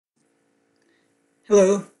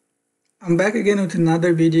Hello, I'm back again with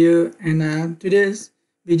another video, and today's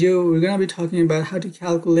video we're gonna be talking about how to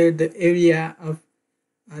calculate the area of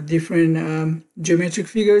different geometric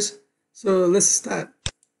figures. So let's start.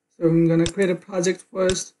 So I'm gonna create a project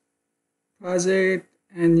first, project,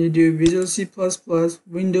 and you do Visual C++,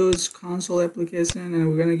 Windows console application, and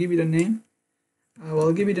we're gonna give it a name. Well,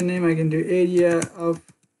 I'll give it a name. I can do area of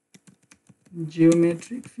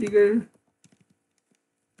geometric figure.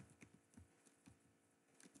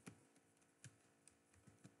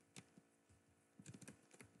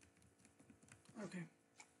 Okay.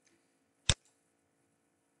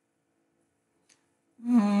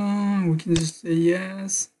 We can just say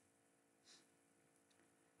yes,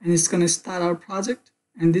 and it's gonna start our project,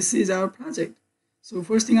 and this is our project. So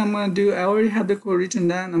first thing I'm gonna do, I already have the code written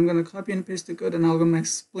down. I'm gonna copy and paste the code, and I'm gonna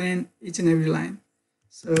explain each and every line.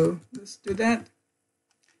 So let's do that.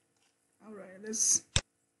 All right, let's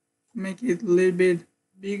make it a little bit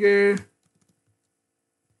bigger.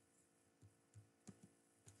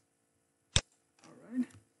 All right.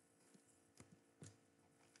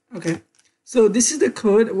 Okay. So this is the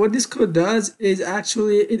code. What this code does is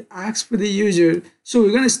actually it asks for the user. So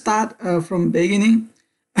we're gonna start from beginning.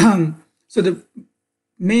 So the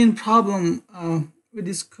main problem with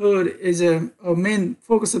this code is main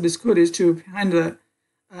focus of this code is to find the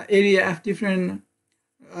area of different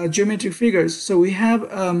geometric figures. So we have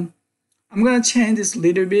I'm gonna change this a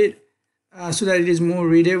little bit so that it is more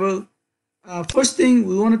readable. First thing,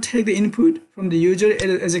 we want to take the input from the user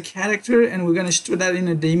as a character, and we're gonna store that in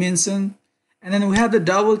a dimension. And then we have the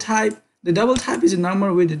double type. The double type is a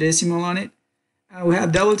number with a decimal on it. We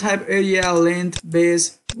have double type area, length,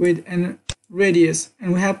 base, width, and radius,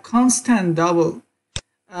 and we have constant double.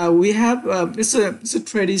 We have it's a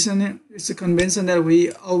tradition, it's a convention that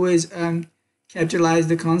we always capitalize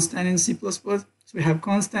the constant in C++. So we have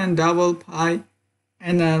constant, double, pi,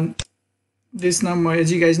 and this number,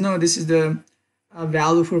 as you guys know, this is the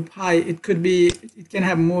value for pi. It could be, it can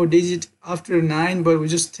have more digits after 9, but we're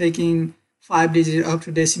just taking 5 digits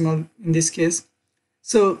after decimal in this case.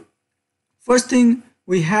 So first thing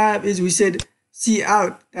we have is we said C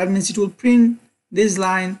out. That means it will print this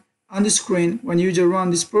line on the screen when user run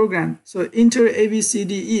this program. So enter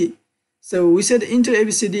ABCDE. So we said enter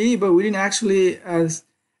ABCDE, but we didn't actually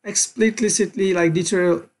explicitly like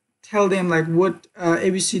tell them like what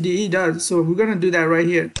ABCDE does. So we're gonna do that right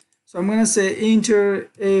here. So I'm gonna say enter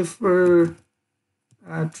A for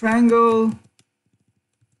triangle,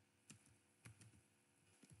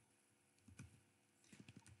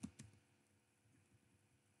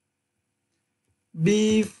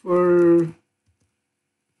 B for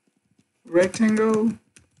rectangle,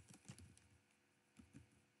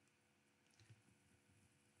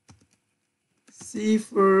 C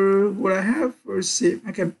for what I have for C.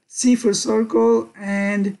 Okay, C for circle,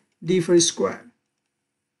 and D for square.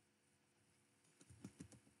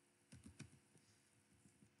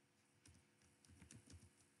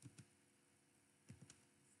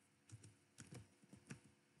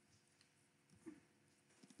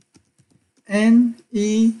 N,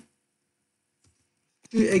 E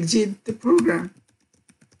to exit the program.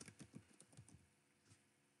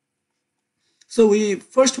 So we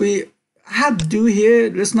have do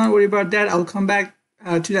here. Let's not worry about that. I'll come back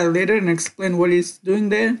to that later and explain what it's doing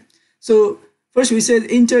there. So first we said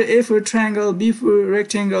enter A for triangle, B for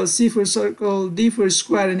rectangle, C for circle, D for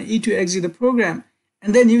square, and E to exit the program.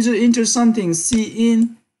 And then user enters something, C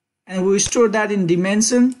in, and we store that in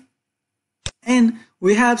dimension. And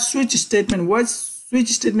we have switch statement. What switch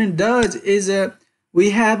statement does is we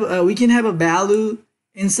can have a value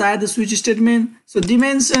inside the switch statement. So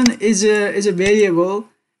dimension is a variable,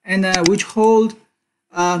 and which hold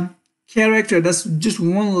character. That's just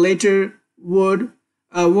one letter word,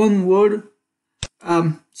 one word.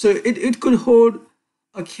 So it could hold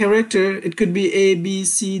a character. It could be A, B,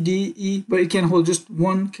 C, D, E, but it can hold just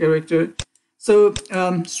one character. So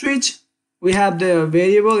switch, we have the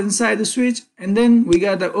variable inside the switch, and then we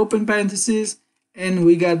got the open parenthesis, and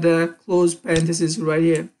we got the closed parenthesis right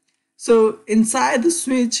here. So inside the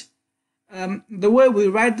switch, the way we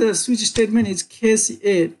write the switch statement is case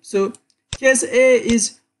A. So case A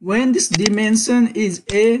is when this dimension is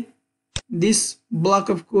A, this block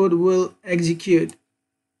of code will execute.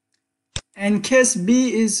 And case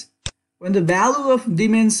B is when the value of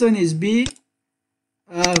dimension is B,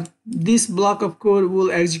 this block of code will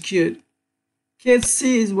execute. Case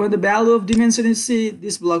C is when the value of dimension is C,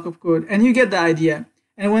 this block of code, and you get the idea.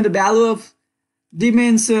 And when the value of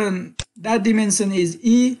dimension, that dimension is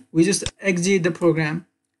E, we just exit the program.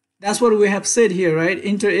 That's what we have said here, right?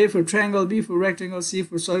 Enter A for triangle, B for rectangle, C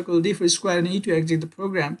for circle, D for square, and E to exit the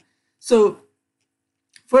program. So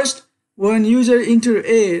First, when user enter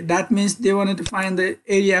A, that means they wanted to find the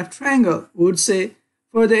area of triangle. We would say,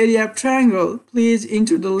 for the area of triangle, please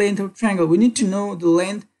enter the length of triangle. We need to know the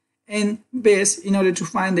length and base in order to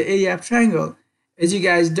find the area of triangle. As you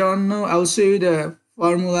guys don't know, I'll show you the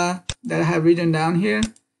formula that I have written down here.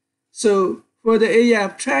 So for the area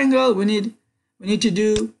of triangle, we need to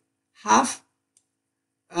do half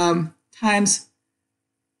times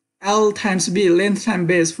L times B, length times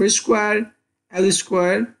base. For square, L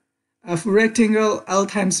square. For rectangle, L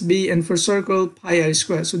times B, and for circle, pi r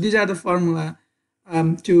square. So these are the formula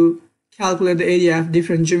to calculate the area of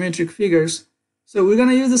different geometric figures. So we're going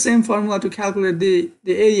to use the same formula to calculate the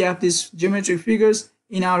area of these geometric figures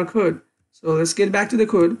in our code. So let's get back to the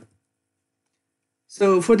code.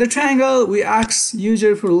 So for the triangle, we ask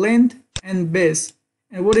user for length and base.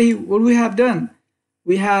 And what we have done?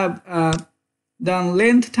 We have done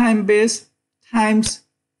length times base times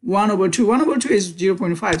 1/2. 1/2 is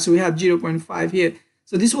 0.5, so we have 0.5 here.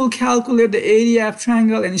 So this will calculate the area of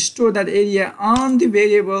triangle and store that area on the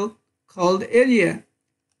variable called area,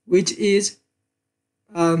 which is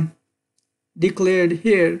declared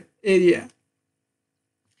here, area.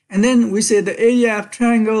 And then we say the area of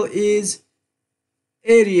triangle is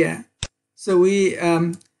area. So we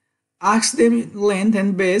ask them length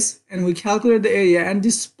and base, and we calculate the area and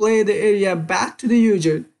display the area back to the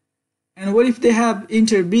user. And what if they have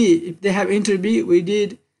enter B? If they have enter B, we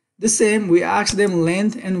did the same. We asked them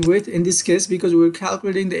length and width in this case because we're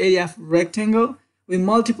calculating the area of rectangle. We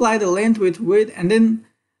multiply the length with width and then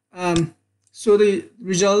show the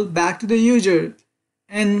result back to the user.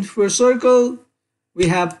 And for circle, we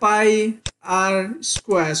have pi r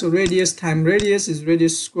square. So radius times radius is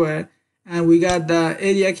radius square. And we got the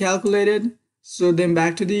area calculated, so then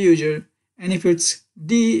back to the user. And if it's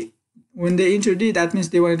D, when they enter D, that means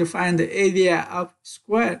they wanted to find the area of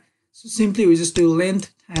square. So simply we just do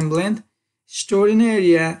length times length, store in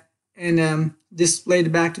area, and display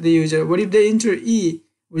it back to the user. What if they enter E?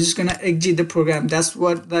 We're just gonna exit the program. That's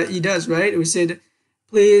what the E does, right? We said,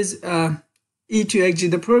 please E to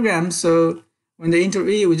exit the program. So when they enter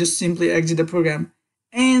E, we just simply exit the program.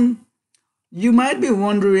 And you might be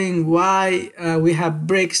wondering why we have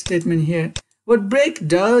break statement here. What break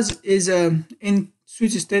does is in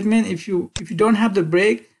switch statement, if you don't have the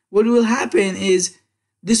break, what will happen is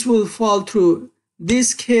this will fall through.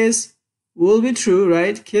 This case will be true,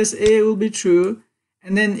 right? Case A will be true,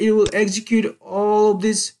 and then it will execute all of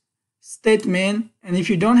this statement. And if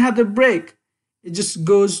you don't have the break, it just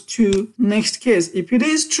goes to next case. If it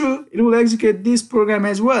is true, it will execute this program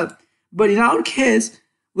as well. But in our case,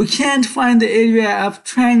 we can't find the area of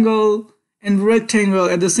triangle and rectangle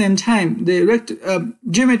at the same time. The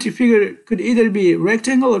geometry figure could either be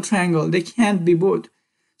rectangle or triangle. They can't be both.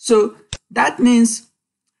 So that means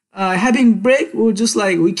having break, we're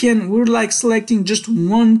selecting just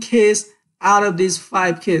one case out of these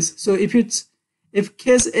 5 cases. So if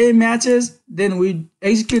case A matches, then we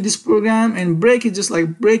execute this program, and break is just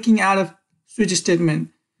like breaking out of switch statement.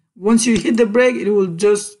 Once you hit the break, it will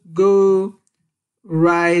just go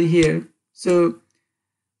right here. So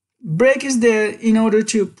break is there in order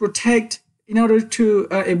to protect, in order to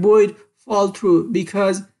avoid fall through.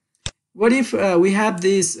 Because what if we have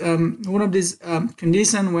this one of these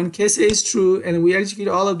condition when case A is true and we execute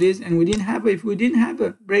all of this, and if we didn't have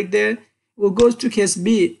a break there, we'll go to case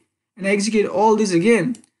B and execute all this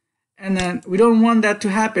again, and then we don't want that to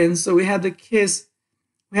happen. So we have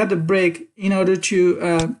the break in order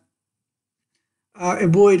to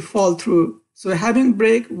avoid fall through. So having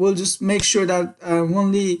break will just make sure that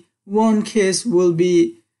only one case will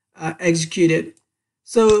be executed.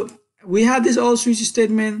 So we have this all switch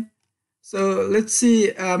statement. So let's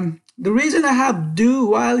see. The reason I have do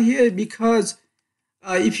while here, because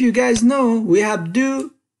if you guys know, we have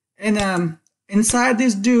do, and inside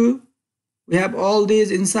this do, we have all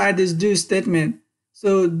these inside this do statement.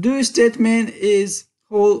 So do statement is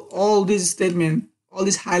all these statement, all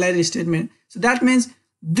this highlighted statement. So that means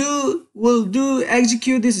will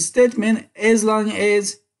execute this statement as long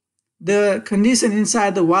as the condition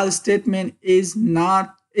inside the while statement is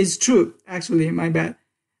true. Actually, my bad.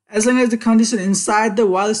 As long as the condition inside the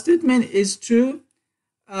while statement is true,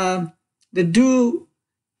 the do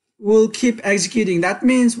will keep executing. That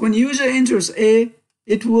means when user enters A,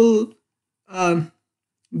 it will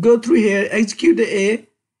go through here, execute the A,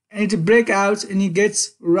 and it break out, and it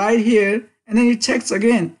gets right here, and then it checks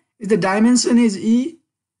again. If the dimension is E,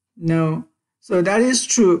 no. So that is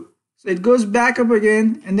true. So it goes back up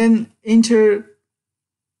again, and then enter,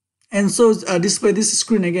 and so display this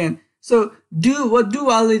screen again. So what do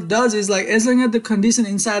while it does is, like, as long as the condition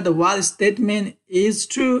inside the while statement is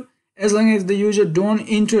true, as long as the user don't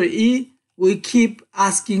enter E, we keep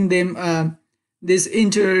asking them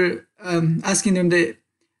asking them the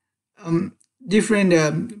different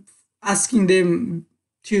asking them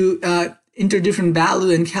to enter different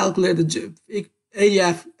value and calculate the area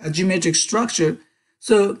of a geometric structure.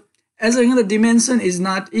 So as long as the dimension is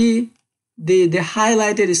not E, the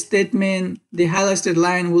highlighted statement, the highlighted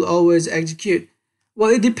line will always execute. Well,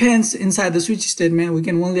 it depends. Inside the switch statement, we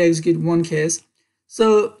can only execute one case.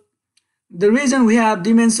 So the reason we have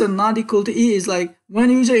dimension not equal to E is like when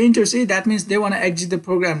user enters E, that means they want to exit the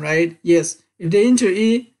program, right? Yes. If they enter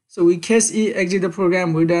E, so we case E, exit the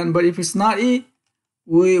program, we're done. But if it's not E,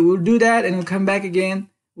 we will do that and we'll come back again.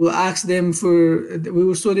 We'll ask them we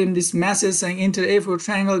will show them this message saying enter A for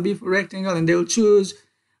triangle, B for rectangle, and they will choose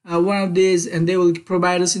one of these and they will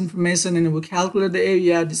provide us information and we'll calculate the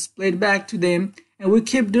area, display it back to them, and we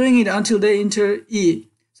keep doing it until they enter E.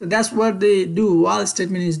 So that's what the do while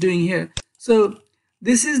statement is doing here. So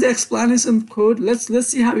this is the explanation code. Let's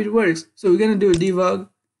see how it works. So we're gonna do debug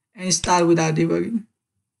and start without debugging.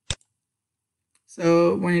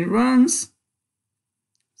 So when it runs,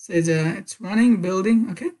 says it's running, building.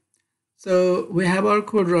 Okay, so we have our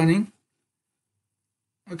code running.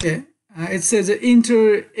 Okay, it says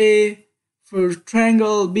enter A for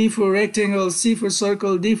triangle, B for rectangle, C for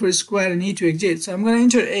circle, D for square, and E to exit. So I'm going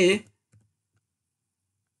to enter A.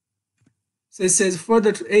 So it says for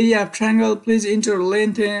the area of triangle, please enter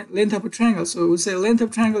length of a triangle. So we say length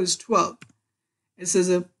of triangle is 12. It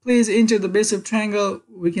says please enter the base of triangle.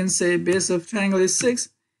 We can say base of triangle is 6.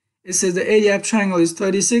 It says the area of triangle is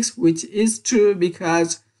 36, which is true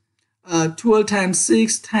because 12 times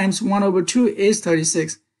 6 times 1 over 2 is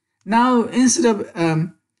 36. Now instead of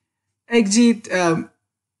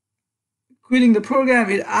quitting the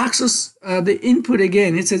program, it asks us the input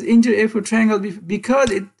again. It says enter A for triangle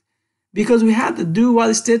because we have the do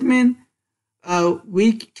while statement.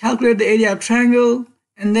 We calculate the area of triangle,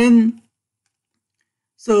 and then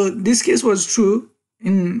so this case was true.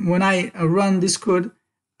 When I run this code,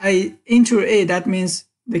 I enter A. That means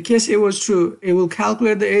the case A was true. It will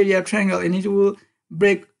calculate the area of triangle and it will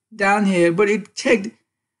break down here. But it checked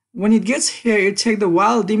when it gets here. It checked the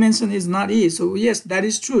while dimension is not E. So yes, that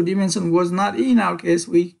is true. Dimension was not E in our case.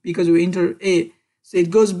 Because we enter A. So it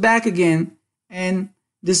goes back again and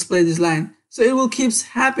display this line. So it will keep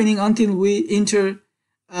happening until we enter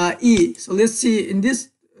E. So let's see. In this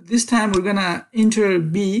time we're gonna enter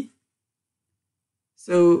B.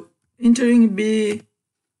 So entering B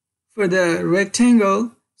for the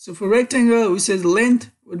rectangle. So for rectangle, we said length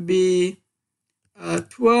would be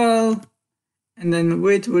 12, and then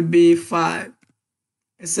width would be 5.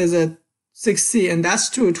 It says 60, and that's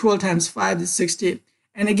true. 12 times 5 is 60.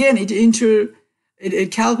 And again,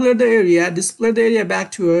 it calculates the area, display the area back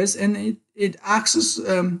to us, and it asks us,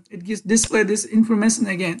 display this information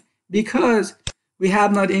again because we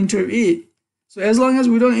have not entered E. So as long as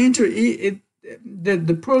we don't enter E,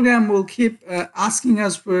 the program will keep asking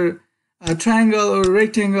us for a triangle or a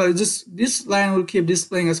rectangle. This line will keep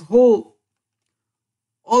displaying us all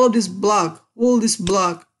of this block,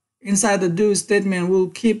 inside the do statement will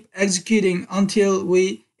keep executing until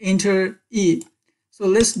we enter E. So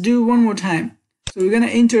let's do one more time. So we're gonna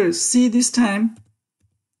enter C this time.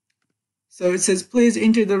 So it says please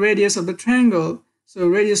enter the radius of the triangle. So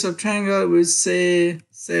radius of triangle we say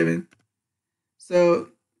 7. So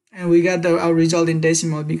and we got our result in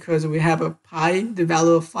decimal because we have a pi. The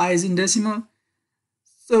value of pi is in decimal.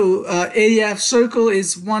 So area of circle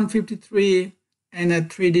is 153 and a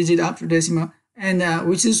 3-digit after decimal, and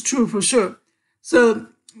which is true for sure. So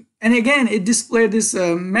and again it displayed this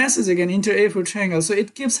message again, enter A for triangle. So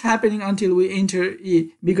it keeps happening until we enter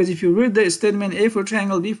E, because if you read the statement A for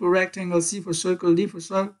triangle, B for rectangle, C for circle, D for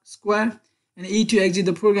square, and E to exit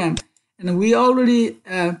the program. And we already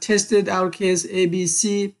tested our case A, B,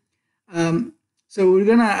 C. So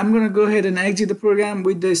I'm gonna go ahead and exit the program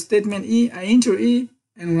with the statement E. I enter E,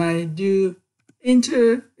 and when I do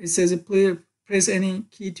enter, it says press any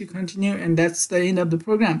key to continue, and that's the end of the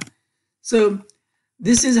program. So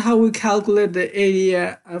this is how we calculate the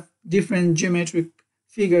area of different geometric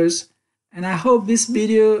figures, and I hope this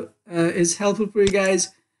video is helpful for you guys.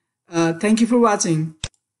 Thank you for watching.